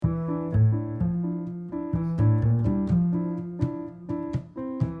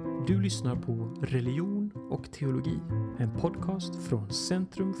Du lyssnar på Religion och teologi, en podcast från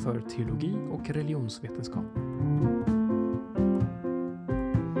Centrum för teologi och religionsvetenskap.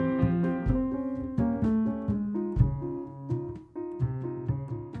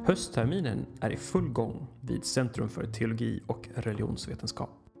 Höstterminen är i full gång vid Centrum för teologi och religionsvetenskap.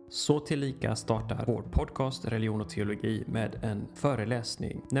 Så tillika startar vår podcast Religion och teologi med en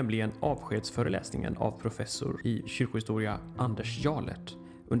föreläsning, nämligen avskedsföreläsningen av professor i kyrkohistoria Anders Jarlert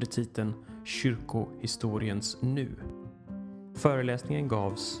under titeln Kyrkohistoriens nu. Föreläsningen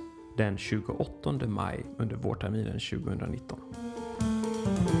gavs den 28 maj under vårterminen 2019.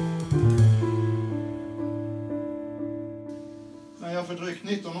 När jag för drygt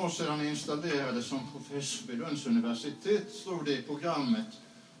 19 år sedan installerades som professor vid Lunds universitet stod det i programmet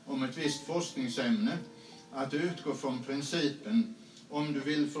om ett visst forskningsämne att utgå från principen om du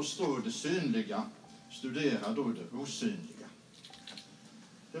vill förstå det synliga, studera då det osynliga.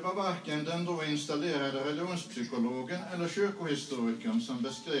 Det var varken den då installerade religionspsykologen eller kyrkohistorikern som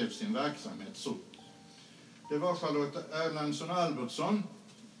beskrev sin verksamhet så. Det var Charlotte Erlandsson Albertsson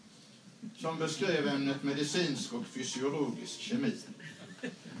som beskrev ämnet medicinsk och fysiologisk kemi.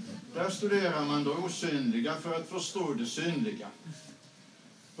 Där studerar man det osynliga för att förstå det synliga.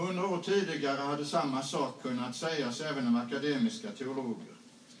 100 år tidigare hade samma sak kunnat sägas även om akademiska teologer.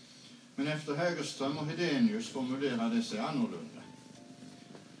 Men efter Hägerström och Hedenius formulerade det sig annorlunda.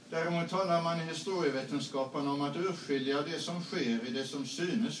 Däremot talar man i historievetenskapen om att urskilja det som sker i det som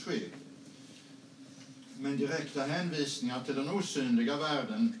synes ske. Men direkta hänvisningar till den osynliga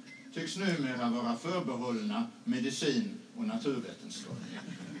världen tycks numera vara förbehållna medicin och naturvetenskap.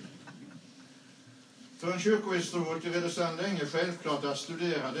 För en kyrkohistoriker är det sedan länge självklart att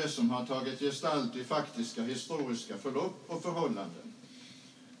studera det som har tagit gestalt i faktiska historiska förlopp och förhållanden.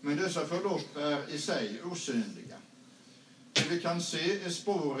 Men dessa förlopp är i sig osynliga. Det vi kan se är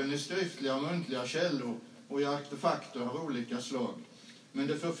spåren i skriftliga och muntliga källor och i artefakter av olika slag. Men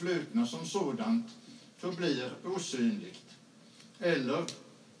det förflutna som sådant förblir osynligt. Eller,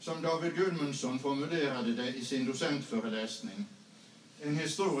 som David Gudmundsson formulerade det i sin docentföreläsning, en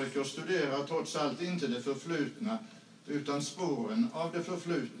historiker studerar trots allt inte det förflutna utan spåren av det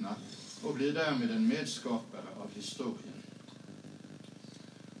förflutna och blir därmed en medskapare av historien.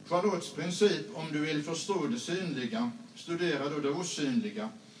 Charlottes princip om du vill förstå det synliga, studera då det osynliga,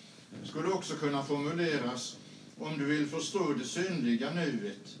 skulle också kunna formuleras om du vill förstå det synliga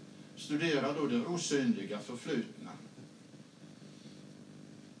nuet, studera då det osynliga förflutna.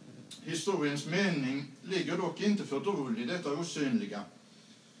 Historiens mening ligger dock inte fördold i detta osynliga.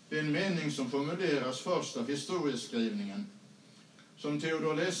 Det är en mening som formuleras först av historieskrivningen. Som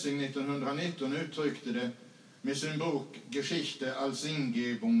Theodor Lessing 1919 uttryckte det med sin bok Geschichte als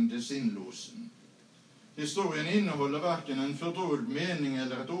Ingebung des Sinnlosen. Historien innehåller varken en fördold mening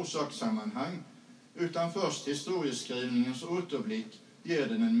eller ett orsakssammanhang, utan först historieskrivningens återblick ger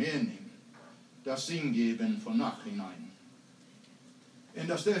den en mening. Das Ingeben von Nachhinein.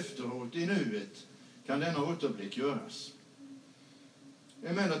 Endast efteråt, i nuet, kan denna återblick göras.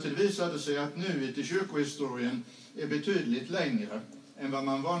 Emellertid visade sig att nuet i kyrkohistorien är betydligt längre än vad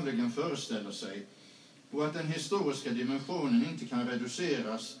man vanligen föreställer sig och att den historiska dimensionen inte kan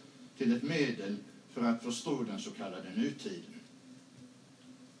reduceras till ett medel för att förstå den så kallade nutiden.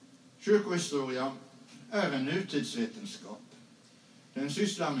 Kyrkohistoria är en nutidsvetenskap. Den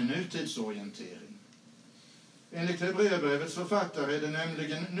sysslar med nutidsorientering. Enligt Hebreerbrevets författare är det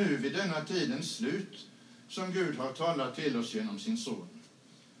nämligen nu vid denna tidens slut som Gud har talat till oss genom sin son.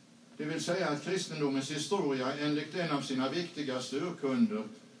 Det vill säga att kristendomens historia enligt en av sina viktigaste urkunder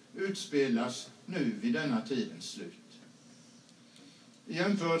utspelas nu vid denna tidens slut. I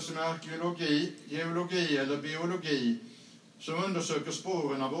jämförelse med arkeologi, geologi eller biologi som undersöker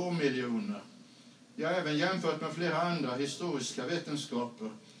spåren av årmiljoner, ja även jämfört med flera andra historiska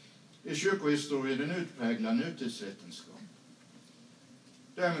vetenskaper, är kyrkohistorien en utpräglad nutidsvetenskap.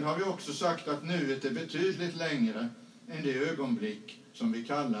 Därmed har vi också sagt att nuet är betydligt längre än det ögonblick som vi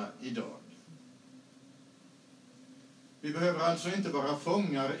kallar idag. Vi behöver alltså inte vara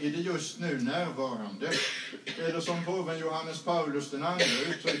fångar i det just nu närvarande, eller som påven Johannes Paulus II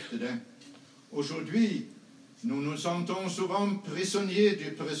uttryckte det, Aujourd'hui, nous nous sentons souvent prisonniers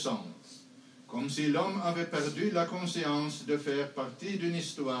du présent, comme si l'homme avait perdu la conscience de faire partie d'une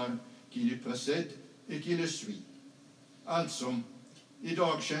histoire qui le précède et qui le suit. Alltså,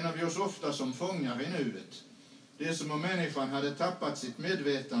 idag känner vi oss ofta som fångar i nuet. Det är som om människan hade tappat sitt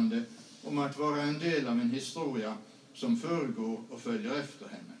medvetande om att vara en del av en historia som föregår och följer efter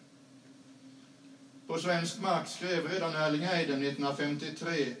henne. På svensk mark skrev redan Erling Eiden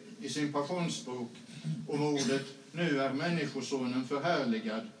 1953 i sin passionsbok om ordet Nu är människosonen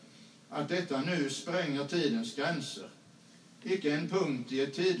förhärligad att detta nu spränger tidens gränser. Icke en punkt i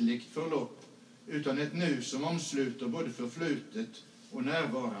ett tidligt förlopp, utan ett nu som omsluter både förflutet och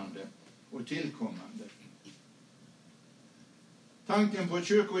närvarande och tillkommande. Tanken på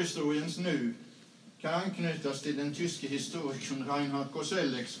kyrkohistoriens nu kan anknytas till den tyske historikern Reinhard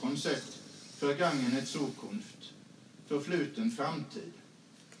Kosellecks koncept Vergangenheit Zukunft, förfluten framtid.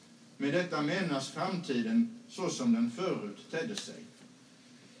 Med detta menas framtiden så som den förut tedde sig.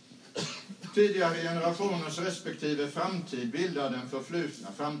 Tidigare generationers respektive framtid bildar den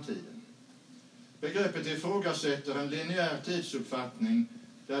förflutna framtiden. Begreppet ifrågasätter en linjär tidsuppfattning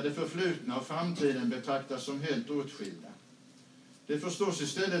där det förflutna och framtiden betraktas som helt åtskilda. Det förstås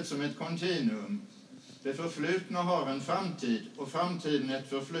istället som ett kontinuum. Det förflutna har en framtid och framtiden ett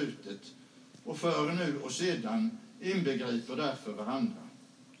förflutet, och för nu och sedan inbegriper därför varandra.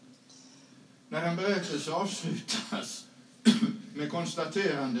 När en berättelse avslutas med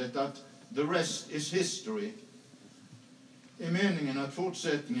konstaterandet att the rest is history, är meningen att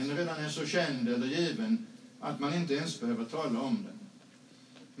fortsättningen redan är så känd eller given att man inte ens behöver tala om den.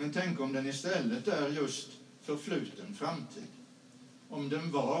 Men tänk om den istället är just förfluten framtid. Om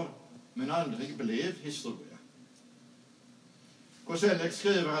den var, men aldrig blev historia. Koselleck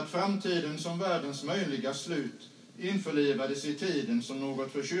skriver att framtiden som världens möjliga slut införlivades i tiden som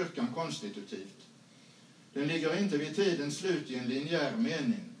något för kyrkan konstitutivt. Den ligger inte vid tidens slut i en linjär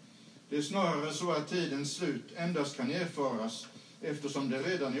mening. Det är snarare så att tidens slut endast kan erfaras eftersom det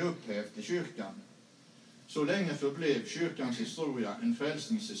redan är upphävt i kyrkan. Så länge förblev kyrkans historia en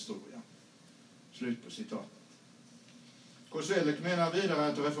frälsningshistoria. Slut på citat. Koselleck menar vidare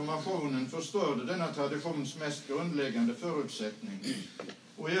att reformationen förstörde denna traditions mest grundläggande förutsättning,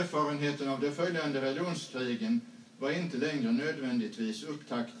 och erfarenheten av de följande religionskrigen var inte längre nödvändigtvis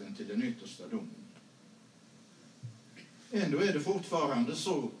upptakten till den yttersta domen. Ändå är det fortfarande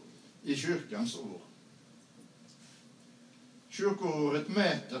så i kyrkans år. Kyrkoåret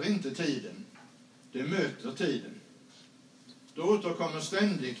mäter inte tiden, det möter tiden. Det återkommer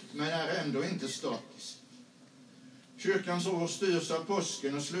ständigt men är ändå inte statiskt. Kyrkans år styrs av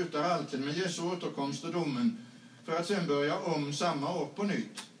påsken och slutar alltid med Jesu återkomst och domen, för att sedan börja om samma år på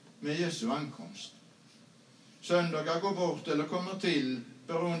nytt med Jesu ankomst. Söndagar går bort eller kommer till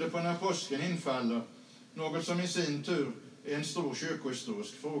beroende på när påsken infaller, något som i sin tur är en stor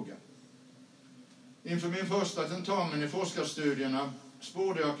kyrkohistorisk fråga. Inför min första tentamen i forskarstudierna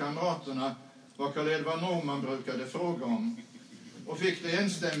spårade jag kamraterna vad Karl Edvard Norman brukade fråga om, och fick det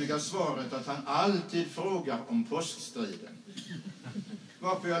enstämmiga svaret att han alltid frågar om påskstriden.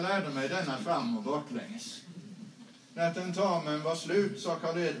 Varför jag lärde mig denna fram och baklänges. När tentamen var slut sa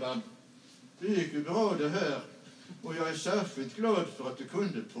Karl Edvard: det gick ju bra det här, och jag är särskilt glad för att du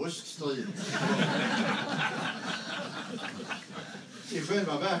kunde påskstriden. I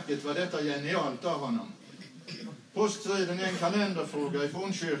själva verket var detta genialt av honom. Påskstriden är en kalenderfråga i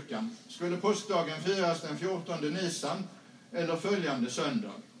fornkyrkan. Skulle påskdagen firas den 14 Nisan eller följande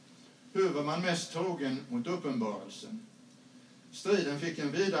söndag? Hur var man mest trogen mot uppenbarelsen? Striden fick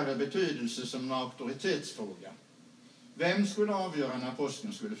en vidare betydelse som en auktoritetsfråga. Vem skulle avgöra när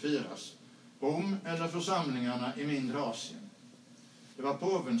påsken skulle firas? Rom eller församlingarna i mindre Asien? Det var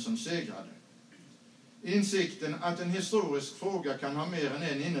påven som segrade. Insikten att en historisk fråga kan ha mer än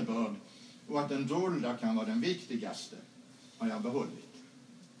en innebörd och att den dolda kan vara den viktigaste har jag behållit.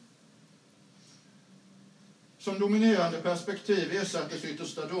 Som dominerande perspektiv ersattes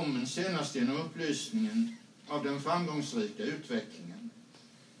yttersta domen senast genom upplysningen av den framgångsrika utvecklingen,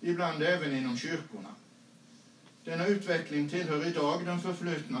 ibland även inom kyrkorna. Denna utveckling tillhör idag den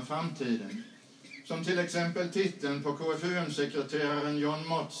förflutna framtiden, som till exempel titeln på KFUM-sekreteraren John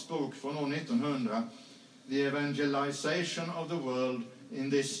Motts bok från år 1900, The Evangelization of the World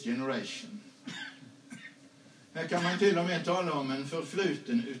in this Generation. Här kan man till och med tala om en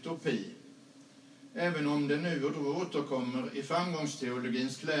förfluten utopi, även om den nu och då återkommer i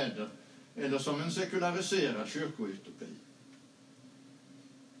framgångsteologins kläder eller som en sekulariserad kyrkoutopi.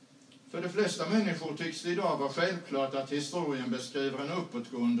 För de flesta människor tycks det idag vara självklart att historien beskriver en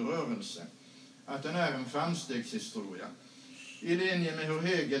uppåtgående rörelse, att den är en framstegshistoria, i linje med hur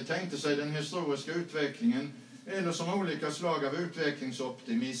Hegel tänkte sig den historiska utvecklingen, eller som olika slag av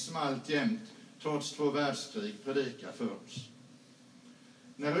utvecklingsoptimism alltjämt, trots 2 världskrig, predikar för oss.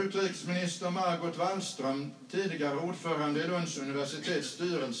 När utrikesminister Margot Wallström, tidigare ordförande i Lunds universitets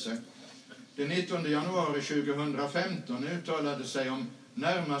styrelse, den 19 januari 2015 uttalade sig om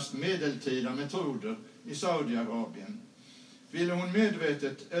närmast medeltida metoder i Saudiarabien, ville hon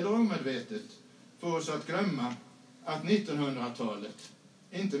medvetet eller omedvetet få oss att glömma att 1900-talet,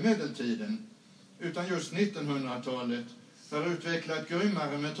 inte medeltiden, utan just 1900-talet har utvecklat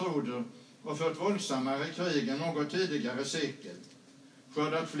grymmare metoder och fört våldsammare krig än något tidigare sekel,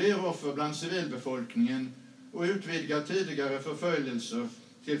 skördat fler offer bland civilbefolkningen och utvidgat tidigare förföljelser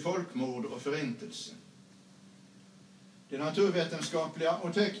till folkmord och förintelse. De naturvetenskapliga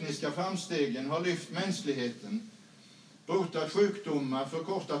och tekniska framstegen har lyft mänskligheten, botat sjukdomar,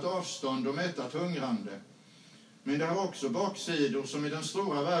 förkortat avstånd och mättat hungrande. Men det har också baksidor som i den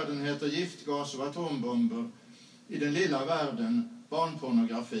stora världen heter giftgas och atombomber, i den lilla världen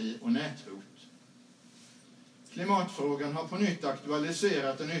barnpornografi och näthot. Klimatfrågan har på nytt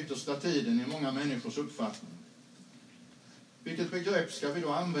aktualiserat den yttersta tiden i många människors uppfattning. Vilket begrepp ska vi då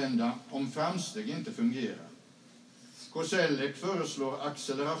använda om framsteg inte fungerar? Koselleck föreslår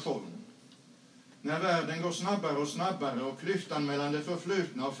acceleration. När världen går snabbare och snabbare och klyftan mellan det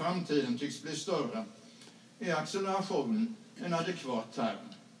förflutna och framtiden tycks bli större, är acceleration en adekvat term.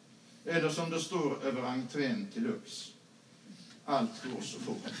 Eller som det står över entrén till Lux: allt går så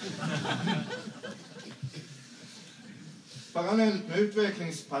fort. Parallellt med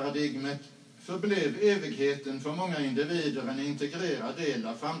utvecklingsparadigmet förblev evigheten för många individer en integrerad del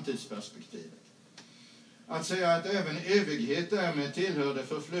av framtidsperspektivet. Att säga att även evighet därmed tillhör det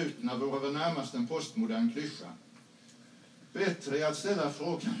förflutna vore väl närmast en postmodern klyscha. Bättre är att ställa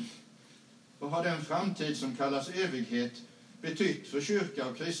frågan: vad har den framtid som kallas evighet betytt för kyrka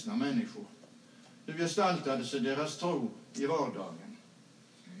och kristna människor? Hur gestaltade sig deras tro i vardagen?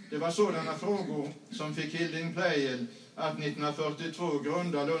 Det var sådana frågor som fick Hilding Pleijel att 1942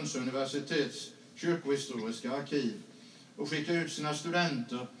 grunda Lunds universitets kyrkohistoriska arkiv och skicka ut sina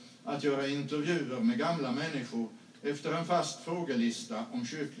studenter att göra intervjuer med gamla människor efter en fast frågelista om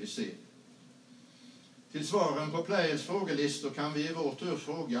kyrklig sed. Till svaren på Pleijels frågelistor kan vi i vår tur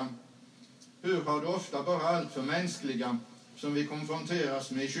fråga: hur har det ofta bara allt för mänskliga som vi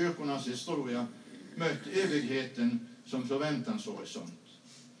konfronteras med i kyrkornas historia mött evigheten som förväntanshorisont?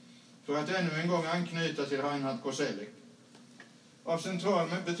 För att ännu en gång anknyta till Reinhard Koselleck: av central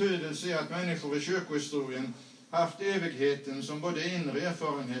betydelse är att människor i kyrkohistorien haft evigheten som både inre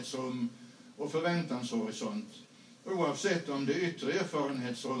erfarenhetsrum och förväntanshorisont, oavsett om det yttre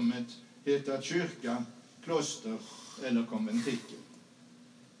erfarenhetsrummet hetat kyrka, kloster eller konventikel.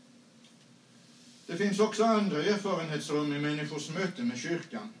 Det finns också andra erfarenhetsrum i människors möte med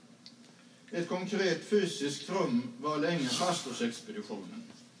kyrkan. Ett konkret fysiskt rum var länge pastorsexpeditionen.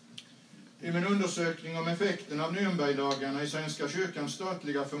 I min undersökning om effekten av Nürnberglagarna i Svenska kyrkans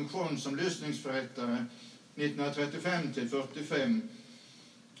statliga funktion som lyssningsförrättare 1935-45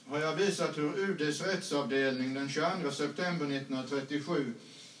 har jag visat hur UD:s rättsavdelning den 22 september 1937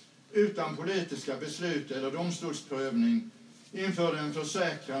 utan politiska beslut eller domstolsprövning införde en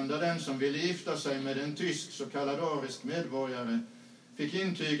försäkran där den som ville gifta sig med en tysk så kallad arisk medborgare fick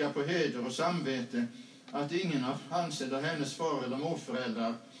intyga på heder och samvete att ingen av hans eller hennes far- eller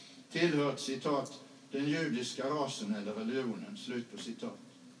morföräldrar tillhört, citat, den judiska rasen eller religionen, slut på citat.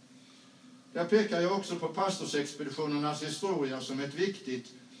 Där pekar jag också på pastorsexpeditionernas historia som ett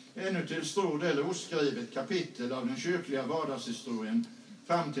viktigt, ännu till stor del oskrivet kapitel av den kyrkliga vardagshistorien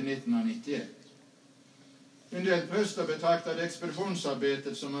fram till 1991. En del präster betraktade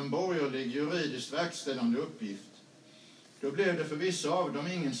expeditionsarbetet som en borgerlig juridiskt verkställande uppgift. Då blev det för vissa av dem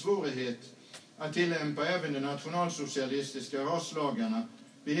ingen svårighet att tillämpa även de nationalsocialistiska raslagarna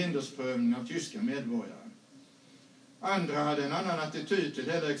vid hindersprövning av tyska medborgare. Andra hade en annan attityd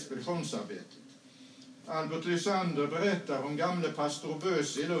till hela expeditionsarbetet. Albert Lysander berättar om gamle pastor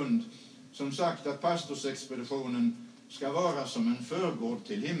Bös i Lund som sagt att pastorsexpeditionen ska vara som en förgård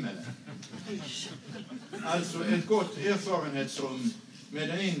till himmelen. Alltså ett gott erfarenhetsrum med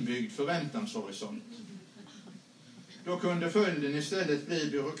en inbyggd förväntanshorisont. Då kunde följden istället bli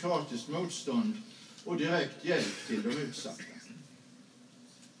byråkratiskt motstånd och direkt hjälp till de utsatta.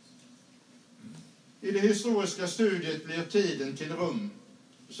 I det historiska studiet blir tiden till rum,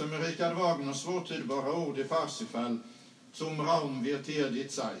 som i Richard Wagners svårtydbara ord i Parsifal, zum Raum wird hier die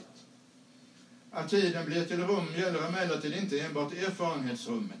Zeit. Att tiden blir till rum gäller emellertid inte enbart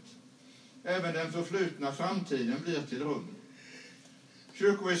erfarenhetsrummet. Även den förflutna framtiden blir till rum.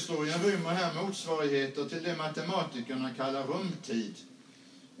 Kyrkohistorien rymmer här motsvarigheter till det matematikerna kallar rumtid.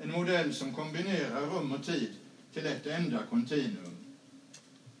 En modell som kombinerar rum och tid till ett enda kontinuum.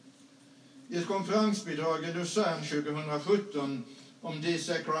 I ett konferensbidrag i Lausanne 2017 om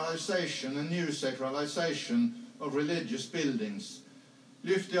desacralization and new sacralization of religious buildings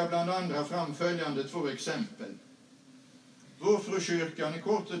lyfter jag bland andra fram följande två exempel. Vårfrukyrkan i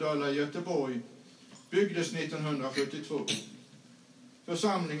Kortedala i Göteborg byggdes 1972.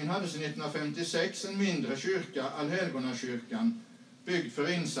 Församlingen hade sedan 1956 en mindre kyrka, Allhelgonakyrkan, byggd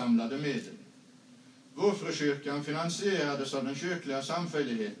för insamlade medel. Vårfrukyrkan finansierades av den kyrkliga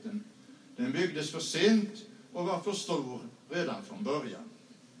samfälligheten. Den byggdes för sent och var för stor redan från början.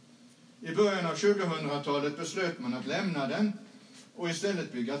 I början av 2000-talet beslöt man att lämna den och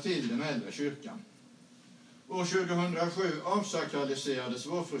istället bygga till den äldre kyrkan. År 2007 avsakraliserades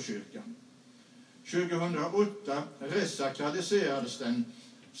Vårfrukyrkan. 2008 resakraliserades den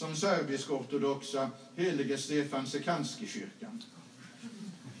som serbisk-ortodoxa helige Stefan Sekanski-kyrkan.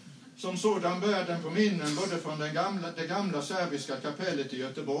 Som sådan bär den på minnen både från det gamla serbiska kapellet i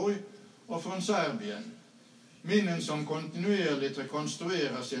Göteborg och från Serbien. Minnen som kontinuerligt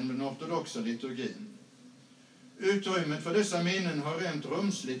rekonstrueras genom den ortodoxa liturgin. Utrymmet för dessa minnen har rent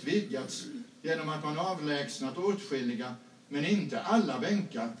rumsligt vidgats genom att man avlägsnat åtskilliga, men inte alla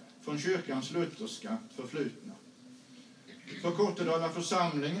bänkar från kyrkans lutherska förflutna. För Kortedala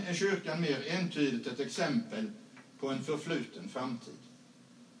församling är kyrkan mer entydigt ett exempel på en förfluten framtid.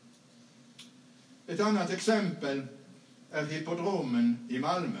 Ett annat exempel är hippodromen i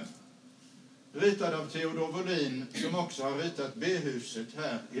Malmö, ritad av Theodor Wåhlin, som också har ritat B-huset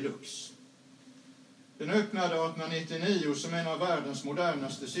här i Lux. Den öppnade 1899 som en av världens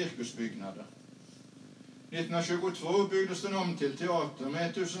modernaste cirkusbyggnader. 1922 byggdes den om till teater med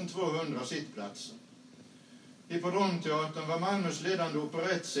 1200 sittplatser. Hippodromteatern var Malmös ledande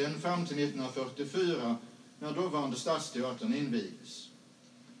operettscen fram till 1944 när dåvarande Stadsteatern invigdes.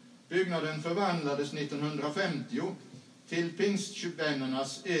 Byggnaden förvandlades 1950 till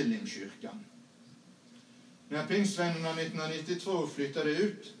Pingstvännernas Elimkyrkan. När Pingstvännerna 1992 flyttade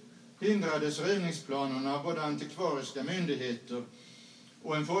ut hindrades rivningsplanerna av både antikvariska myndigheter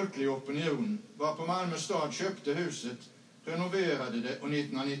och en folklig opinion, varpå Malmö stad köpte huset, renoverade det och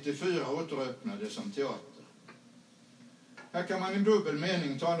 1994 återöppnade som teater. Här kan man i dubbel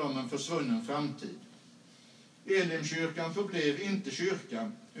mening tala om en försvunnen framtid. Elimkyrkan förblev inte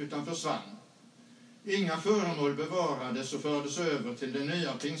kyrka utan försvann. Inga föremål bevarades och fördes över till den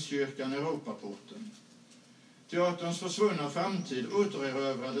nya pingstkyrkan Europaporten. Teaterns försvunna framtid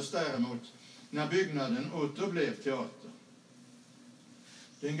återerövrades däremot när byggnaden åter blev teater.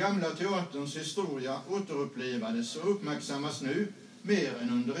 Den gamla teaterns historia återupplevades och uppmärksammas nu mer än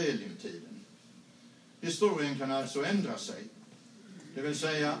under Elimtiden. Historien kan alltså ändra sig. Det vill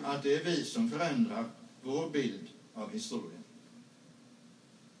säga att det är vi som förändrar vår bild av historien.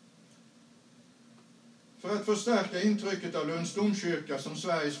 För att förstärka intrycket av Lunds domkyrka som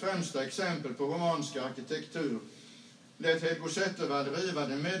Sveriges främsta exempel på romansk arkitektur lät Helgo Zettervall riva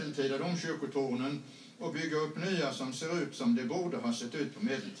den medeltida domkyrkotornen och bygga upp nya som ser ut som det borde ha sett ut på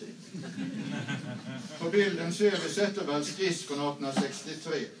medeltiden. På bilden ser vi Zettervalls skiss från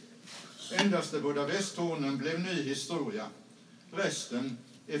 1863. Endast de båda västtornen blev ny historia. Resten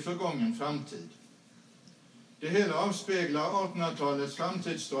är förgången framtid. Det hela avspeglar 1800-talets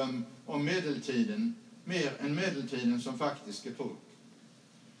framtidsdröm om medeltiden, mer än medeltiden som faktisk epok.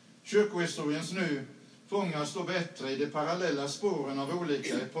 Kyrkohistoriens nu fångas då bättre i de parallella spåren av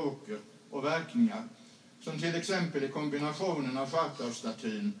olika epoker och verkningar, som till exempel i kombinationen av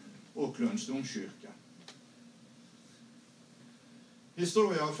Schartaustatyn och Lunds domkyrka.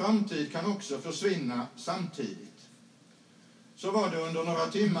 Historia och framtid kan också försvinna samtidigt. Så var det under några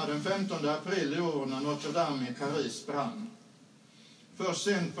timmar den 15 april i år när Notre Dame i Paris brann. Först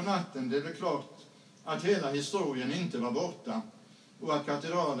sent på natten blev det klart att hela historien inte var borta och att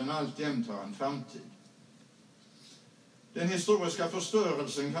katedralen alltjämt har en framtid. Den historiska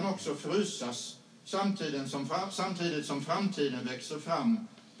förstörelsen kan också frysas samtidigt som framtiden växer fram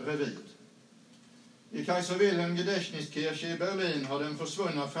bredvid. I Kaiser Wilhelm Gedächtniskirche i Berlin har den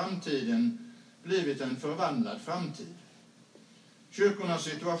försvunna framtiden blivit en förvandlad framtid. Kyrkornas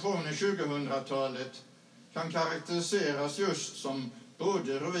situation i 2000-talet kan karaktäriseras just som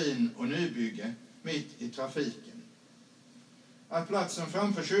både ruin och nybygge mitt i trafiken. Att platsen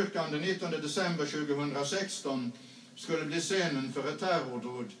framför kyrkan den 19 december 2016 skulle bli scenen för ett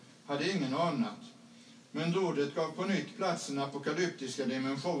terrordåd hade ingen anat, men dådet gav på nytt platsen apokalyptiska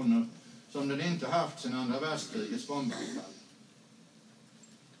dimensioner som den inte haft sedan andra världskrigets bombanfall.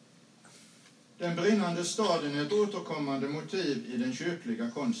 Den brinnande staden är ett återkommande motiv i den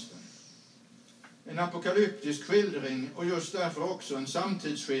kyrkliga konsten. En apokalyptisk skildring och just därför också en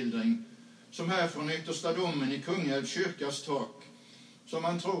samtidsskildring som här från yttersta domen i Kungälvs kyrkas tak, som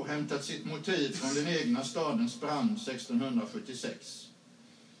man tror hämtat sitt motiv från den egna stadens brand 1676.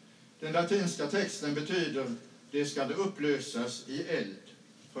 Den latinska texten betyder "det skall upplösas i eld"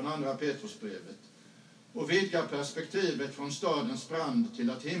 från andra Petrusbrevet och vidgar perspektivet från stadens brand till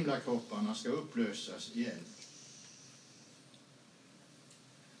att himlakropparna ska upplösas i eld.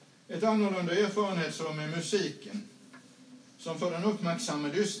 Ett annorlunda erfarenhetsrum är musiken. som för den uppmärksamma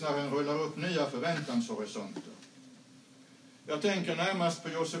lyssnaren rullar upp nya förväntanshorisonter. Jag tänker närmast på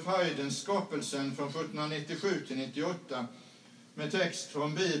Joseph Haydns skapelsen från 1797-98 med text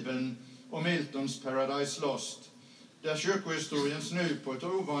från Bibeln och Miltons Paradise Lost, där kyrkohistoriens nu på ett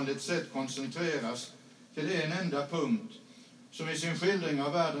ovanligt sätt koncentreras till en enda punkt som i sin skildring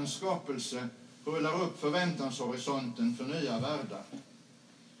av världens skapelse rullar upp förväntanshorisonten för nya världar.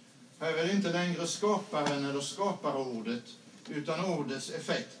 Här är det inte längre skaparen eller skaparordet utan ordets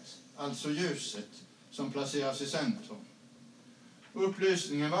effekt, alltså ljuset, som placeras i centrum.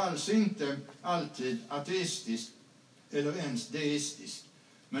 Upplysningen var alls inte alltid ateistisk eller ens deistisk,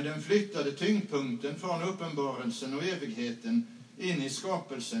 men den flyttade tyngdpunkten från uppenbarelsen och evigheten in i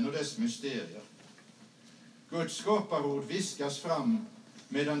skapelsen och dess mysterier. Guds skaparord viskas fram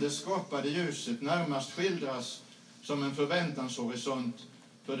medan det skapade ljuset närmast skildras som en förväntanshorisont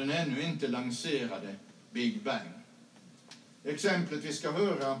för den ännu inte lanserade Big Bang. Exemplet vi ska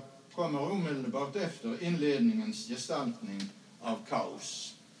höra kommer omedelbart efter inledningens gestaltning av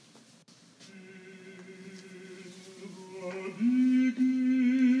kaos.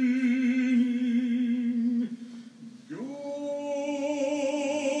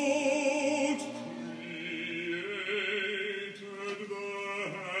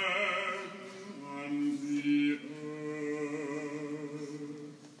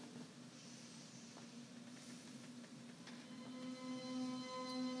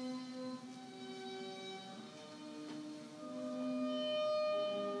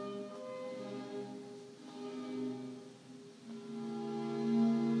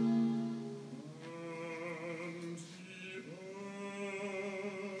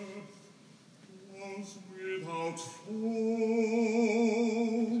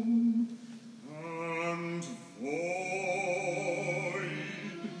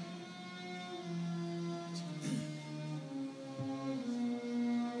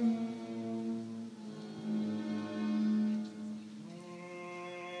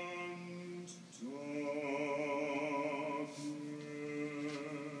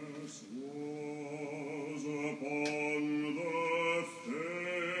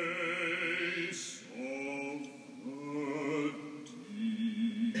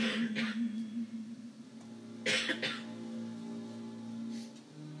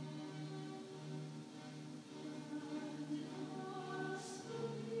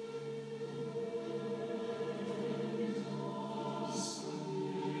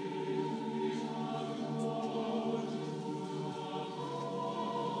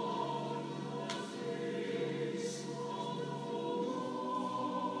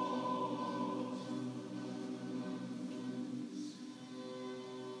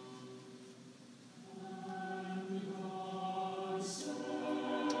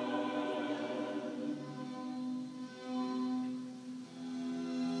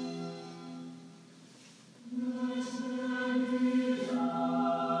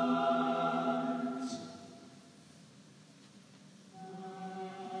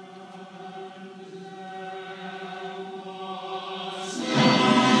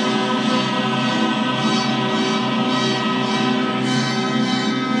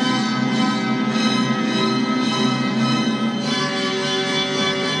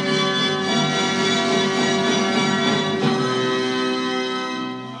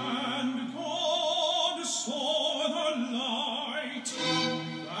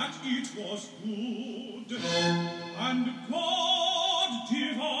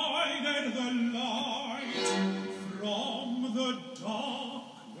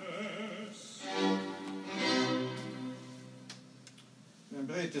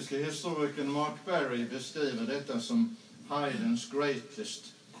 Brittiske historikern Mark Barry beskriver detta som Haydns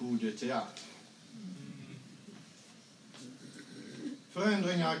greatest coup de théâtre.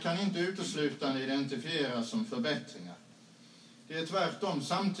 Förändringar kan inte uteslutande identifieras som förbättringar. Det är tvärtom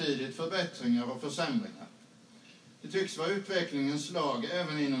samtidigt förbättringar och försämringar. Det tycks vara utvecklingens lag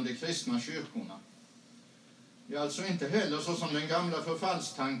även inom de kristna kyrkorna. Det är alltså inte heller så som den gamla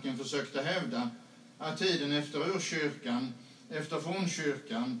förfallstanken försökte hävda att tiden efter urkyrkan, efter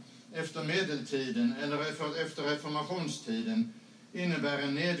fornkyrkan, efter medeltiden eller efter reformationstiden innebär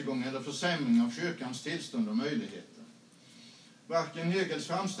en nedgång eller försämring av kyrkans tillstånd och möjligheter. Varken Hegels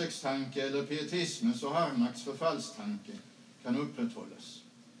framstegstanke eller pietismens och Harnacks förfallstanke kan upprätthållas.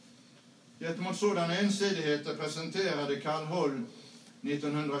 Gentemot sådana ensidigheter presenterade Karl Holl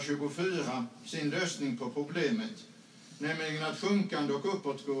 1924 sin lösning på problemet, nämligen att sjunkande och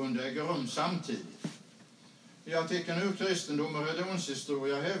uppåtgående äger rum samtidigt. I artikeln Ur kristendom och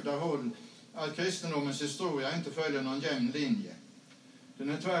religionshistoria hävdar Holl att kristendomens historia inte följer någon jämn linje. Den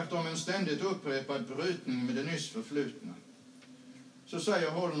är tvärtom en ständigt upprepad brytning med det nyss förflutna. så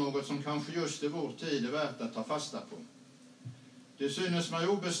säger Hall något som kanske just i vår tid är värt att ta fasta på. Det synes mig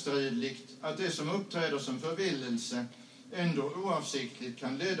obestridligt att det som uppträder som förvillelse ändå oavsiktligt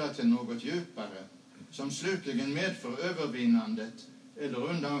kan leda till något djupare, som slutligen medför övervinnandet eller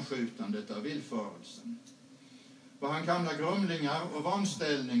undanskjutandet av villfarelsen. Vad han kallar grumlingar och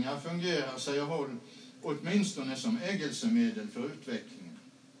vanställningar fungerar, säger Hall, åtminstone som ägelsemedel för utvecklingen.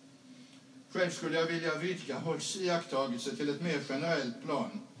 Själv skulle jag vilja vidga Halls iakttagelse till ett mer generellt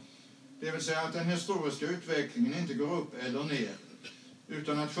plan, det vill säga att den historiska utvecklingen inte går upp eller ner,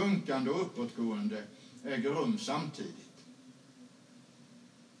 utan att sjunkande och uppåtgående äger rum samtidigt.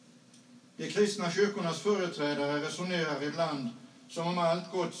 De kristna kyrkornas företrädare resonerar ibland som om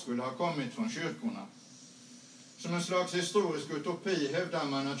allt gott skulle ha kommit från kyrkorna. Som en slags historisk utopi hävdar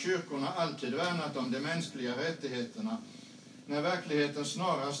man att kyrkorna alltid värnat om de mänskliga rättigheterna, när verkligheten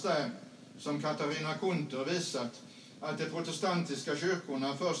snarast är, som Katarina Kunter visat, att de protestantiska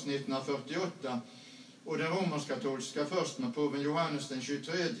kyrkorna först 1948 och den romersk-katolska först med påven Johannes den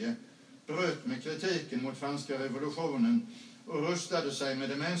 23 bröt med kritiken mot franska revolutionen och rustade sig med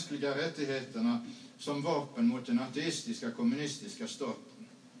de mänskliga rättigheterna som vapen mot den ateistiska kommunistiska staten.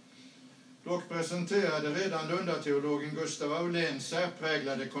 Dock presenterade redan lundateologen Gustav Auléns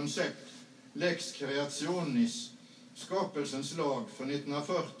särpräglade koncept Lex Creationis, skapelsens lag, för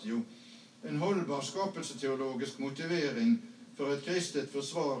 1940 en hållbar skapelseteologisk motivering för ett kristet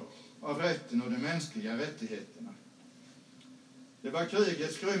försvar av rätten och de mänskliga rättigheterna. Det var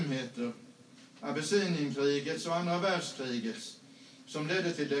krigets grymheter, Abessininkrigets och andra världskrigets, som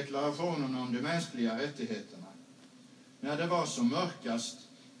ledde till deklarationerna om de mänskliga rättigheterna. När det var som mörkast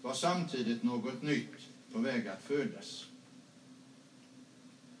var samtidigt något nytt på väg att födas.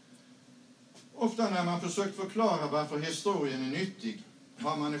 Ofta när man försökt förklara varför historien är nyttig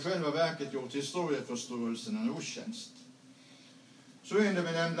har man i själva verket gjort historieförståelsen en otjänst. Så är det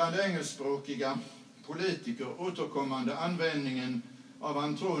med den bland engelskspråkiga politiker återkommande användningen av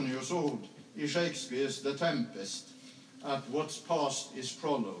Antonius ord i Shakespeares The Tempest, att what's past is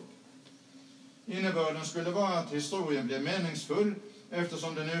prologue. Innebörden skulle vara att historien blir meningsfull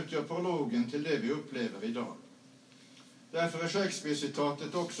eftersom den utgör prologen till det vi upplever idag. Därför är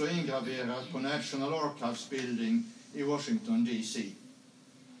Shakespeare-citatet också ingraverat på National Archives Building i Washington D.C.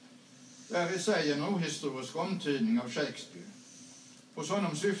 Det är i sig en ohistorisk omtydning av Shakespeare. Hos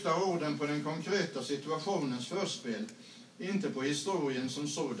honom syftar orden på den konkreta situationens förspel, inte på historien som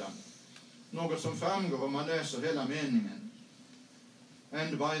sådan. Något som framgår om man läser hela meningen.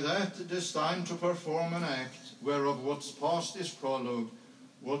 And by that it is time to perform an act, whereof what's past is prologue,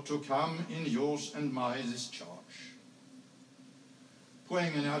 what to come in yours and mine is charge.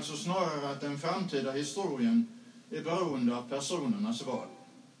 Poängen är alltså snarare att den framtida historien är beroende av personernas val.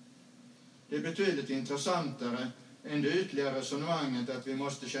 Det är betydligt intressantare än det ytliga resonemanget att vi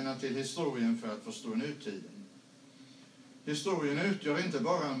måste känna till historien för att förstå nutiden. Historien utgör inte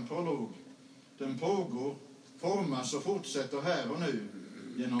bara en prolog. Den pågår, formas och fortsätter här och nu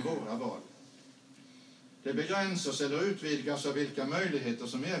genom våra val. Det begränsas eller utvidgas av vilka möjligheter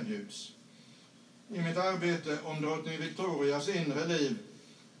som erbjuds. I mitt arbete om drottning Victorias inre liv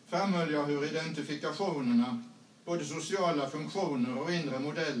framhöll jag hur identifikationerna, både sociala funktioner och inre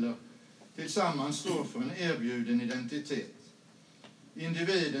modeller, tillsammans står för en erbjuden identitet.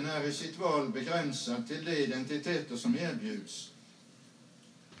 Individen är i sitt val begränsad till de identiteter som erbjuds,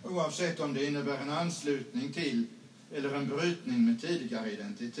 oavsett om det innebär en anslutning till eller en brytning med tidigare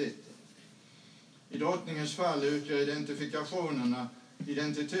identiteter. I drottningens fall utgör identifikationerna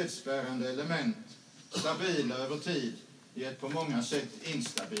identitetsbärande element, stabila över tid i ett på många sätt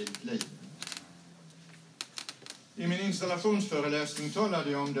instabilt liv. I min installationsföreläsning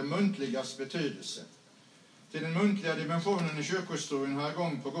talade jag om det muntligas betydelse. Till den muntliga dimensionen i kyrkohistorien har jag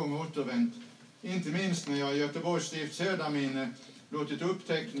gång på gång återvänt, inte minst när jag i Göteborgs stifts hädaminne låtit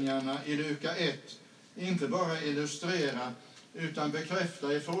uppteckningarna i Luka 1 inte bara illustrera utan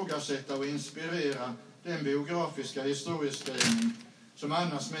bekräfta, ifrågasätta och inspirera den biografiska historieskrivning som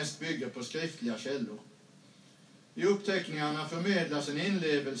annars mest bygger på skriftliga källor. I uppteckningarna förmedlas en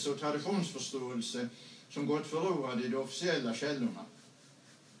inlevelse och traditionsförståelse som gått förlorad i de officiella källorna.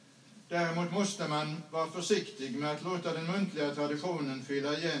 Däremot måste man vara försiktig med att låta den muntliga traditionen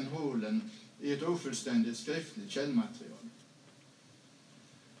fylla igen hålen i ett ofullständigt skriftligt källmaterial.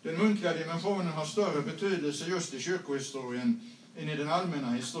 Den muntliga dimensionen har större betydelse just i kyrkohistorien än i den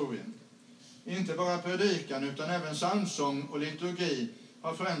allmänna historien. Inte bara predikan utan även psalmsång och liturgi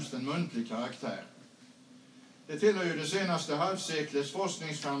har främst en muntlig karaktär. Det tillhör ju det senaste halvseklets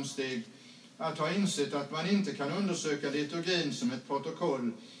forskningsframsteg att ha insett att man inte kan undersöka liturgin som ett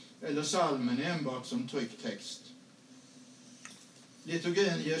protokoll eller psalmen enbart som tryckt text.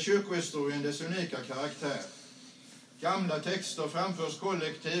 Liturgin ger kyrkohistorien dess unika karaktär. Gamla texter framförs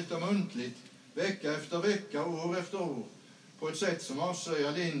kollektivt och muntligt, vecka efter vecka, år efter år, på ett sätt som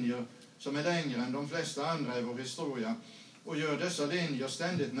avslöjar linjer som är längre än de flesta andra i vår historia och gör dessa linjer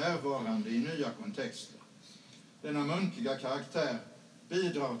ständigt närvarande i nya kontexter. Denna muntliga karaktär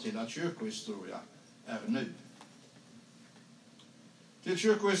bidrar till att kyrkohistoria är nu. Till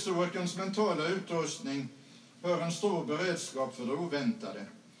kyrkohistorikerns mentala utrustning hör en stor beredskap för det oväntade,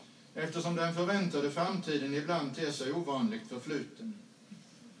 eftersom den förväntade framtiden ibland ter sig ovanligt förfluten.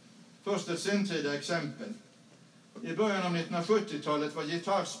 Först ett sentida exempel. I början av 1970-talet var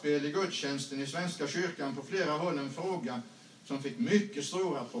gitarrspel i gudstjänsten i Svenska kyrkan på flera håll en fråga som fick mycket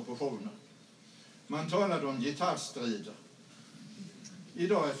stora proportioner. Man talade om gitarrstrider.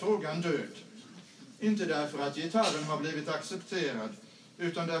 Idag är frågan död. Inte därför att gitarren har blivit accepterad,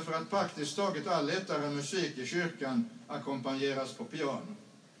 utan därför att praktiskt taget all lättare musik i kyrkan ackompanjeras på piano.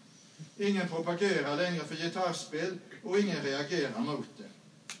 Ingen propagerar längre för gitarrspel och ingen reagerar mot det.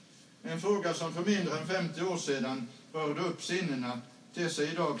 En fråga som för mindre än 50 år sedan rörde upp sinnena ter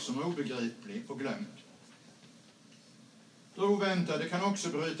sig idag som obegriplig och glömd. Det oväntade kan också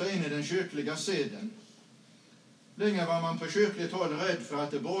bryta in i den kyrkliga seden. Länge var man på kyrkligt håll rädd för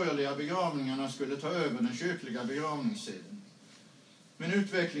att de borgerliga begravningarna skulle ta över den kyrkliga begravningsseden. Men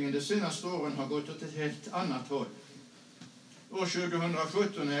utvecklingen de senaste åren har gått åt ett helt annat håll. År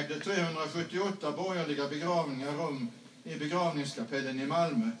 2017 ägde 378 borgerliga begravningar rum i begravningskapellen i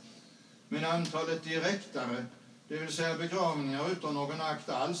Malmö. Men antalet direktare, det vill säga begravningar utan någon akt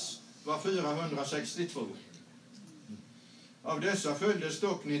alls, var 462. Av dessa följdes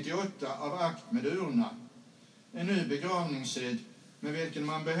dock 98 av akt med urna. En ny begravningssed med vilken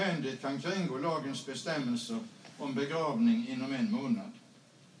man behändigt kan kringgå lagens bestämmelser om begravning inom en månad.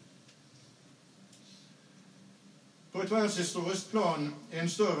 På ett världshistoriskt plan är en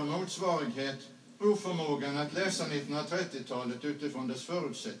större motsvarighet oförmågan att läsa 1930-talet utifrån dess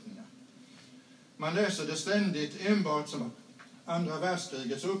förutsättningar. Man läser det ständigt enbart som andra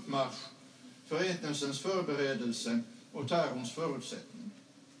världskrigets uppmarsch, förintelsernas förberedelse och terrorns förutsättning.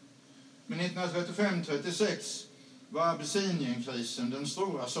 Men 1935-36 var Abyssinien-krisen den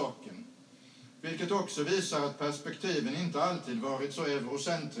stora saken, vilket också visar att perspektiven inte alltid varit så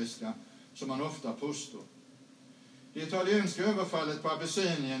eurocentriska som man ofta påstår. Det italienska överfallet på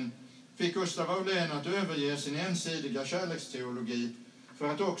Abyssinien fick Gustav Aulén att överge sin ensidiga kärleksteologi för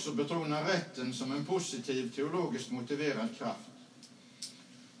att också betona rätten som en positiv teologiskt motiverad kraft.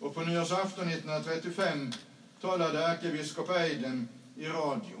 Och på nyårsafton 1935 talade ärkebiskop Eidem i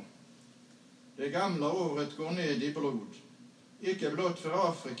radio. Det gamla året går ned i blod, icke blott för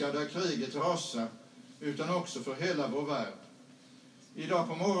Afrika där kriget rasar, utan också för hela vår värld. Idag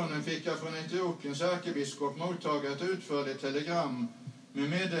på morgonen fick jag från Etiopiens ärkebiskop mottaga ett utförligt telegram med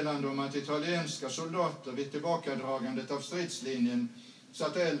meddelande om att italienska soldater vid tillbakadragandet av stridslinjen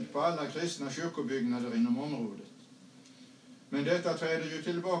satt eld på alla kristna kyrkobyggnader inom området. Men detta träder ju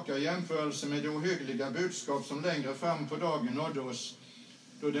tillbaka i jämförelse med det ohyggliga budskap som längre fram på dagen nådde oss,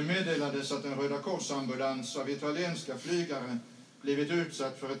 då det meddelades att en Röda korsambulans av italienska flygare blivit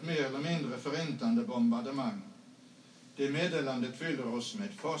utsatt för ett mer eller mindre förintande bombardemang. Det meddelandet fyller oss med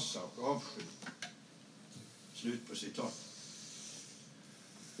fasa och avsky. Slut på citat.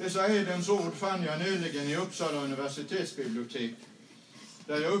 Dessa Eidens ord fann jag nyligen i Uppsala universitetsbibliotek,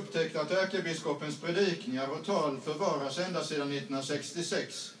 där jag upptäckte att ärkebiskopens predikningar och tal förvaras ända sedan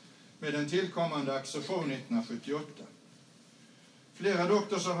 1966 med den tillkommande accession 1978. Flera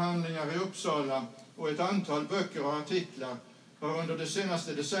doktorsavhandlingar i Uppsala och ett antal böcker och artiklar har under de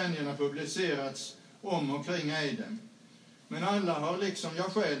senaste decennierna publicerats om och kring Eidem. Men alla har liksom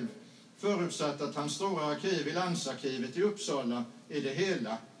jag själv förutsatt att hans stora arkiv i Landsarkivet i Uppsala är det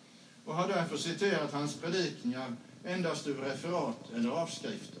hela och har därför citerat hans predikningar endast ur referat eller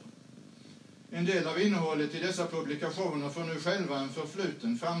avskrifter. En del av innehållet i dessa publikationer får nu själva en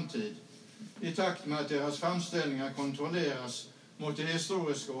förfluten framtid i takt med att deras framställningar kontrolleras mot de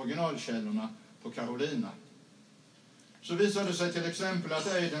historiska originalkällorna på Carolina. Så visade sig till exempel att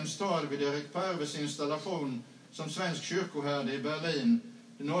Eidems tal vid Erik Perves installation som svensk kyrkoherde i Berlin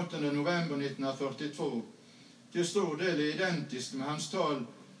den 8 november 1942 till stor del är identiskt med hans tal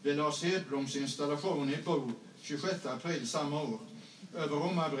vid Lars Hedbloms installation i Bo 26 april samma år över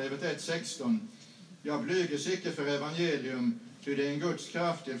Romarbrevet 1.16. Jag blyges icke för evangelium, ty det är en Guds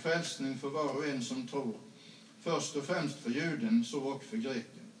kraft till frälsning för var och en som tror. Först och främst för juden, så och för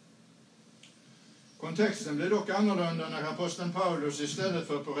greken. Kontexten blir dock annorlunda när aposteln Paulus istället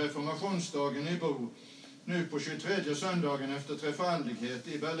för på reformationsdagen i Bo, nu på 23 söndagen efter trefaldighet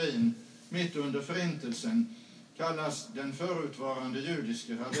i Berlin, mitt under förintelsen, kallas den förutvarande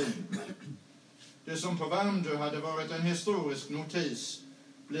judiske rabbin. Det som på Värmdö hade varit en historisk notis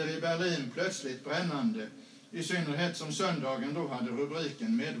blir i Berlin plötsligt brännande, i synnerhet som söndagen då hade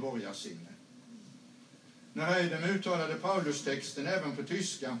rubriken medborgarsinne. När Eidem uttalade Paulus-texten även på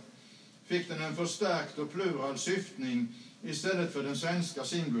tyska fick den en förstärkt och plural syftning istället för den svenska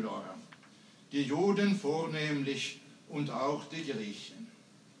singulara. Die Juden vornehmlich und auch die Griechen.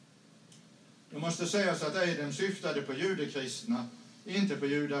 Det måste sägas att Eidem syftade på judekristna, inte på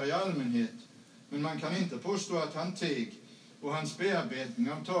judar i allmänhet, men man kan inte påstå att han teg, och hans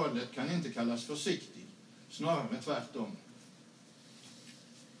bearbetning av talet kan inte kallas försiktig, snarare tvärtom.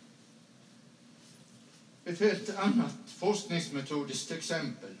 Ett helt annat forskningsmetodiskt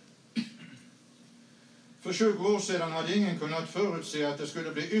exempel. För 20 år sedan hade ingen kunnat förutse att det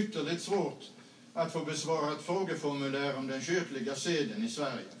skulle bli ytterligt svårt att få besvara ett frågeformulär om den kyrkliga seden i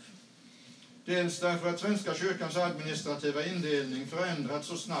Sverige. Dels därför att Svenska kyrkans administrativa indelning förändrats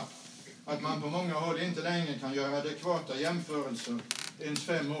så snabbt att man på många håll inte längre kan göra adekvata jämförelser ens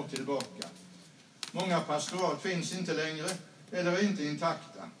 5 år tillbaka. Många pastorat finns inte längre eller är inte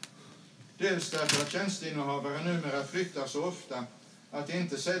intakta. Dels därför att tjänsteinnehavare numera flyttar så ofta att det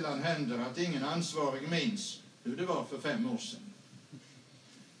inte sällan händer att ingen ansvarig minns hur det var för 5 år sedan.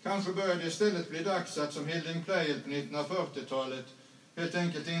 Kanske bör det istället bli dags att som Hilding Pleijel på 1940-talet helt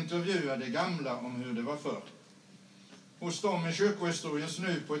enkelt intervjua det gamla om hur det var förr. Hos dem är kyrkohistoriens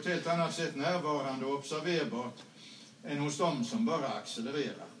nu på ett helt annat sätt närvarande och observerbart än hos dem som bara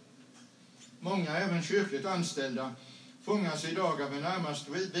accelererar. Många, även kyrkligt anställda, fångas idag av en närmast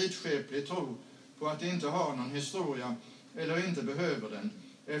vidskeplig tro på att de inte har någon historia eller inte behöver den,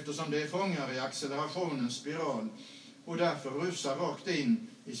 eftersom de är fångar i accelerationens spiral och därför rusar rakt in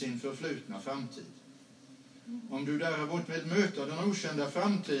i sin förflutna framtid. Om du däremot vill möta den okända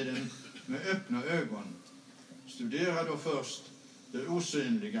framtiden med öppna ögon, studera då först det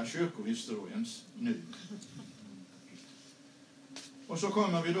osynliga kyrkohistoriens nu. Och så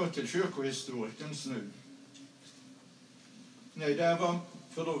kommer vi då till kyrkohistorikens nu. Nej, jag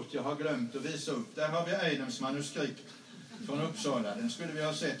har glömt att visa upp. Där har vi Eidems manuskript från Uppsala. Den skulle vi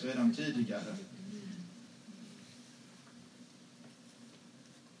ha sett redan tidigare.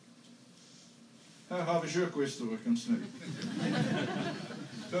 Här har vi kyrkohistorikens nu.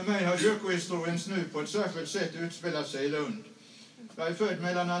 För mig har kyrkohistoriens nu på ett särskilt sätt utspelat sig i Lund. Jag är född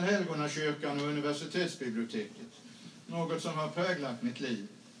mellan Allhelgonakyrkan och universitetsbiblioteket. Något som har präglat mitt liv.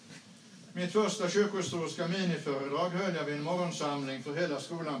 Mitt första kyrkohistoriska miniföredrag höll jag vid en morgonsamling för hela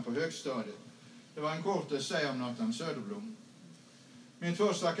skolan på högstadiet. Det var en kort essä om Nathan Söderblom. Min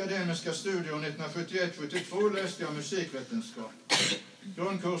första akademiska studie 1971-72 läste jag musikvetenskap.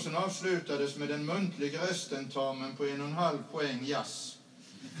 Grundkursen avslutades med en muntlig resttentamen på 1,5 poäng jazz.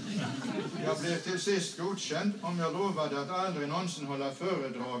 Jag blev till sist godkänd om jag lovade att aldrig någonsin hålla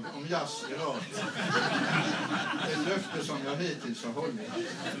föredrag om jazz i radio. Ett löfte som jag hittills har hållit.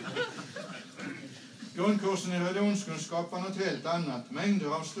 Grundkursen i religionskunskap var något helt annat. Mängder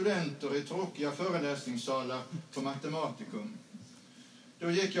av studenter i tråkiga föreläsningssalar på matematikum.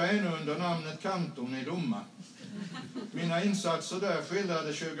 Då gick jag ännu under namnet kantorn i Lomma. Mina insatser där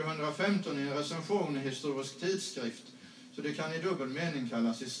skildrade 2015 i en recension i Historisk tidskrift, så det kan i dubbel mening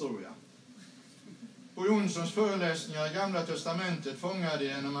kallas historia. Bo Jonssons föreläsningar i Gamla testamentet fångade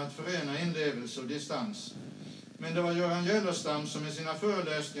genom att förena inlevelse och distans. Men det var Göran Gellerstam som i sina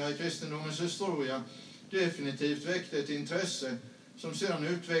föreläsningar i kristendomens historia definitivt väckte ett intresse som sedan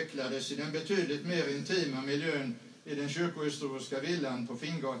utvecklades i den betydligt mer intima miljön i den kyrkohistoriska villan på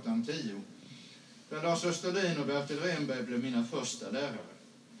Finngatan 10. Där Lars Österlin och Bertil Renberg blev mina första lärare.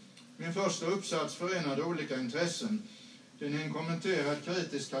 Min första uppsats förenade olika intressen. Den är en kommenterad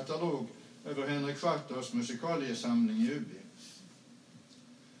kritisk katalog över Henrik Scharters musikaliesamling i UB.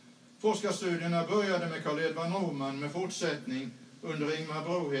 Forskarstudierna började med Carl Edvard Norman med fortsättning under Ingmar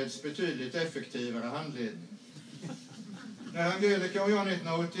Broheds betydligt effektivare handledning. När Angelica och jag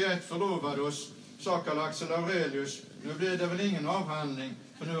 1981 förlovade oss sa Carl Axel Aurelius: nu blir det väl ingen avhandling,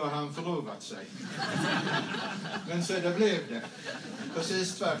 för nu har han förlovat sig. Men så det blev det.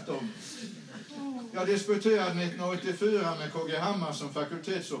 Precis tvärtom. Jag disputerade 1984 med KG Hammar som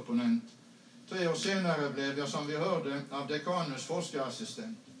fakultetsopponent. 3 år senare blev jag, som vi hörde, av dekanus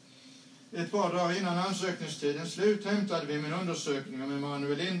forskarassistent. Ett par dagar innan ansökningstidens slut hämtade vi min undersökning om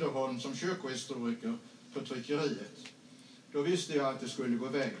Emanuel Linderholm som kyrkohistoriker på tryckeriet. Då visste jag att det skulle gå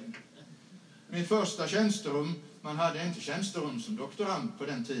vägen. Mitt första tjänsterum, man hade inte tjänsterum som doktorand på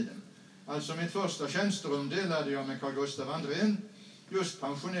den tiden. Alltså mitt första tjänsterum delade jag med Carl Gustav Andrén, just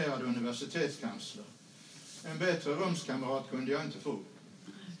pensionerad universitetskansler. En bättre rumskamrat kunde jag inte få.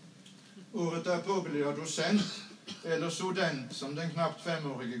 Året därpå blev jag docent, eller student som den knappt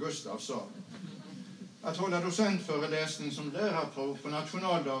 5-årige Gustav sa. Att hålla docentföreläsning som lärarprov på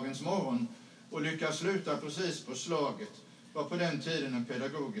nationaldagens morgon och lyckas sluta precis på slaget var på den tiden en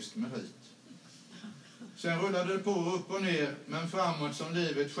pedagogisk merit. Sen rullade det på upp och ner, men framåt som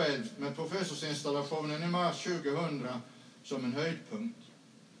livet självt, med professorsinstallationen i mars 2000 som en höjdpunkt.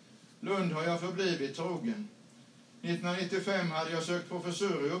 Lund har jag förblivit trogen. 1995 hade jag sökt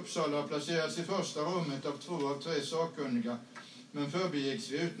professur i Uppsala och placerats i första rummet av 2 av 3 sakkunniga, men förbigicks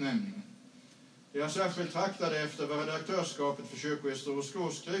vid utnämningen. Det jag särskilt traktade efter var redaktörskapet för kyrkohistorisk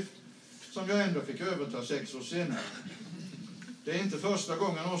årsskrift, som jag ändå fick överta 6 år senare. Det är inte första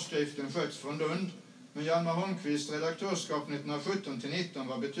gången årsskriften sköts från Lund, men Hjalmar Holmqvists redaktörskap 1917-19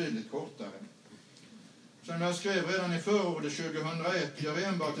 var betydligt kortare. Som jag skrev redan i förordet 2001 gör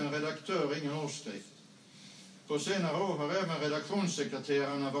enbart en redaktör ingen årsskrift. På senare år har även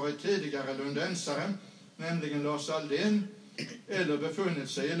redaktionssekreterarna varit tidigare lundensare, nämligen Lars Aldén, eller befunnit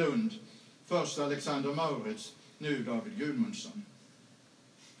sig i Lund. Först Alexander Maurits, nu David Gudmundsson.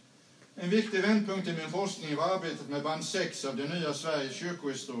 En viktig vändpunkt i min forskning var arbetet med band 6 av det nya Sveriges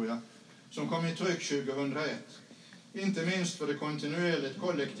kyrkohistoria som kom i tryck 2001. Inte minst för det kontinuerligt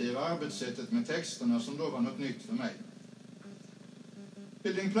kollektiva arbetssättet med texterna som då var något nytt för mig.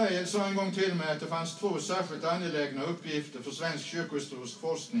 Hilding Pleijel sa en gång till mig att det fanns 2 särskilt angelägna uppgifter för svensk kyrkohistorisk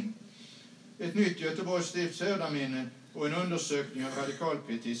forskning. Ett nytt Göteborgs stifts herdaminne och en undersökning av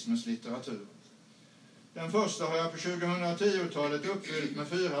radikalpietismens litteratur. Den första har jag på 2010-talet uppfyllt med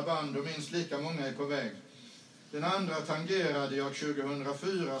 4 band och minst lika många är på väg. Den andra tangerade jag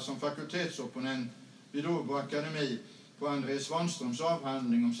 2004 som fakultetsopponent vid Åbo akademi på André Svanströms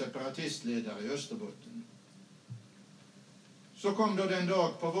avhandling om separatistledare i Österbotten. Så kom då den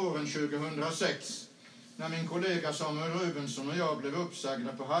dag på våren 2006 när min kollega Samuel Rubensson och jag blev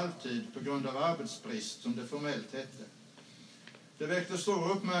uppsagda på halvtid på grund av arbetsbrist, som det formellt hette. Det väckte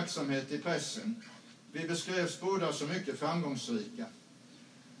stor uppmärksamhet i pressen. Vi beskrevs båda som mycket framgångsrika.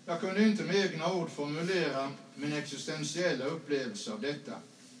 Jag kunde inte med egna ord formulera min existentiella upplevelse av detta.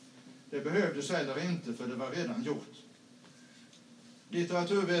 Det behövdes heller inte, för det var redan gjort.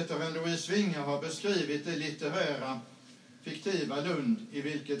 Litteraturvetaren Louise Winge har beskrivit det litterära, fiktiva Lund i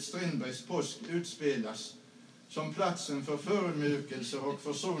vilket Strindbergs påsk utspelas som platsen för förödmjukelser och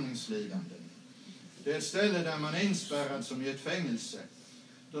försoningslidanden. Det är ett ställe där man är inspärrad som i ett fängelse.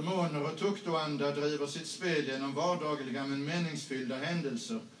 Demoner och tuktoandar driver sitt spel genom vardagliga men meningsfyllda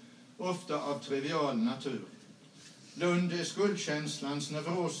händelser, ofta av trivial natur. Lund är skuldkänslans,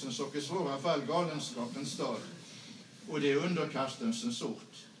 nevrosens och i svåra fall galenskapens stad, och det är underkastelsens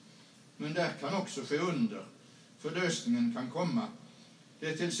ort. Men där kan också ske under. Förlösningen kan komma. Det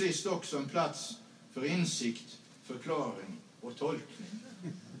är till sist också en plats för insikt, förklaring och tolkning.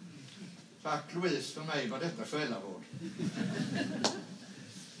 Tack Louise, för mig var detta själavård.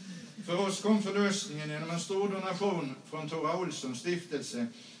 För oss kom förlösningen genom en stor donation från Tora Olssons stiftelse,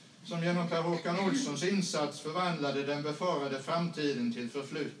 som genom Per Håkan Olssons insats förvandlade den befarade framtiden till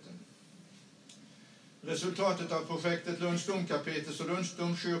förfluten. Resultatet av projektet Lunds domkapitels och Lunds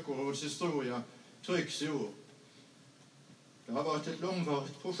domkyrkoråds historia trycks i år. Det har varit ett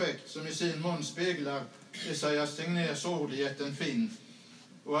långvarigt projekt som i sin mån speglar Esaias Tegnérs ord i jätten Finn.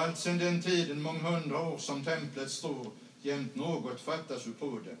 Och allt sedan den tiden, månghundra år som templet står, jämt något fattas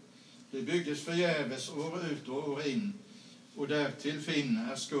på det. Det byggdes förgäves år ut och år in, och därtill Finn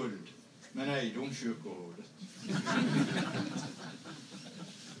är skuld, men ej domkyrkorådet.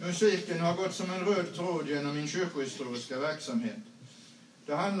 Musiken har gått som en röd tråd genom min kyrkohistoriska verksamhet.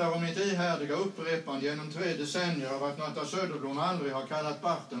 Det handlar om mitt ihärdiga upprepande genom 3 decennier av att Natta Söderblom aldrig har kallat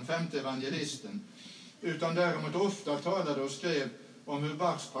Bach den 5:e evangelisten, utan däremot ofta talade och skrev om hur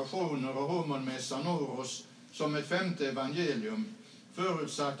Bachs passioner och hormonmässa når oss som ett 5:e evangelium,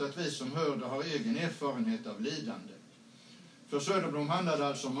 förutsatt att vi som hörde har egen erfarenhet av lidande. För Söderblom handlade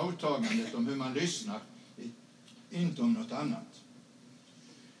alltså om mottagandet, om hur man lyssnar, inte om något annat.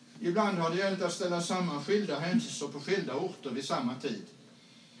 Ibland har det gällt att ställa samman skilda händelser på skilda orter vid samma tid.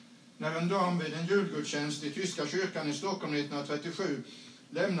 När en dam vid en julgudstjänst i Tyska kyrkan i Stockholm 1937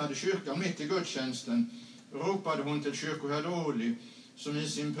 lämnade kyrkan mitt i gudstjänsten, ropade hon till kyrkoherde Åhly, som i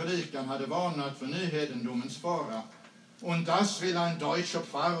sin predikan hade varnat för nyhedendomens fara: "Und das will ein deutscher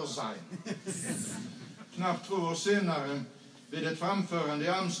Pfarrer sein." Knappt 2 år senare, vid ett framförande i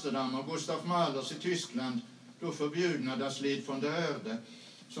Amsterdam av Gustav Mahlers i Tyskland, då förbjudna Das Lied von der Erde,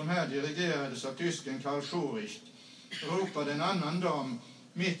 som här dirigerades av tysken Karl Schuricht, ropade en annan dam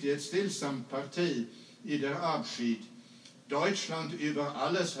mitt i ett stillsamt parti i der Abschied: "Deutschland über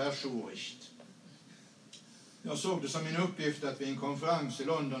alles, Herr Schuricht." Jag såg det som min uppgift att vid en konferens i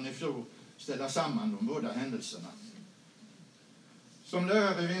London i fjol ställa samman de båda händelserna. Som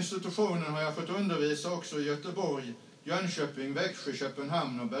lärare vid institutionen har jag fått undervisa också i Göteborg, Jönköping, Växjö,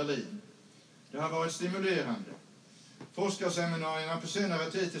 Köpenhamn och Berlin. Det har varit stimulerande. Forskarseminarierna på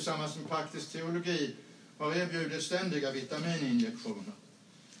senare tid tillsammans med praktisk teologi har erbjudit ständiga vitamininjektioner.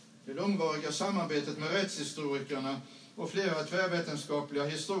 Det långvariga samarbetet med rättshistorikerna och flera tvärvetenskapliga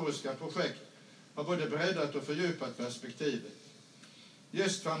historiska projekt har både breddat och fördjupat perspektivet.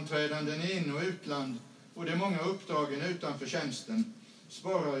 Gästframträdanden i in- och utland och de många uppdragen utanför tjänsten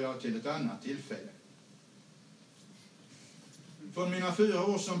sparar jag till ett annat tillfälle. Från mina 4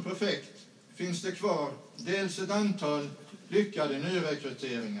 år som prefekt finns det kvar dels ett antal lyckade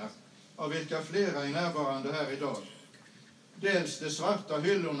nyrekryteringar, av vilka flera är närvarande här idag. Dels de svarta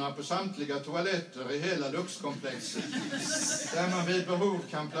hyllorna på samtliga toaletter i hela luxkomplexet, där man vid behov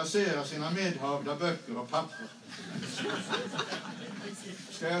kan placera sina medhavda böcker och papper.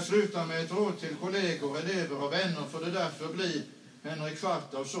 Ska jag sluta med ett råd till kollegor, elever och vänner, får det därför bli Henrik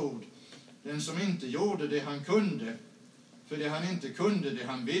Schartau's ord: den som inte gjorde det han kunde, för det han inte kunde det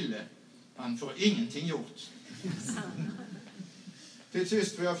han ville, han får ingenting gjort. Till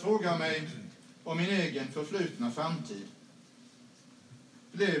sist får jag fråga mig om min egen förflutna framtid.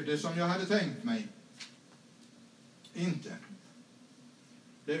 Blev det som jag hade tänkt mig? Inte.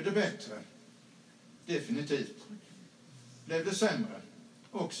 Blev det bättre? Definitivt. Blev det sämre?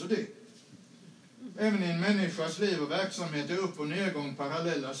 Också det. Även i en människas liv och verksamhet är upp- och nedgång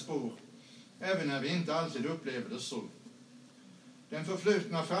parallella spår, även när vi inte alltid upplever det så. Den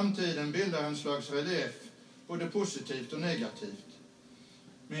förflutna framtiden bildar en slags relief, både positivt och negativt.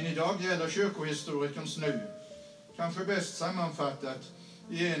 Men idag gäller kyrkohistorikerns nu, kanske bäst sammanfattat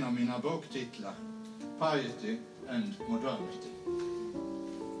i en av mina boktitlar, Piety and Modernity.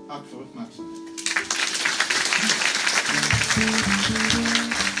 Tack för uppmärksamheten.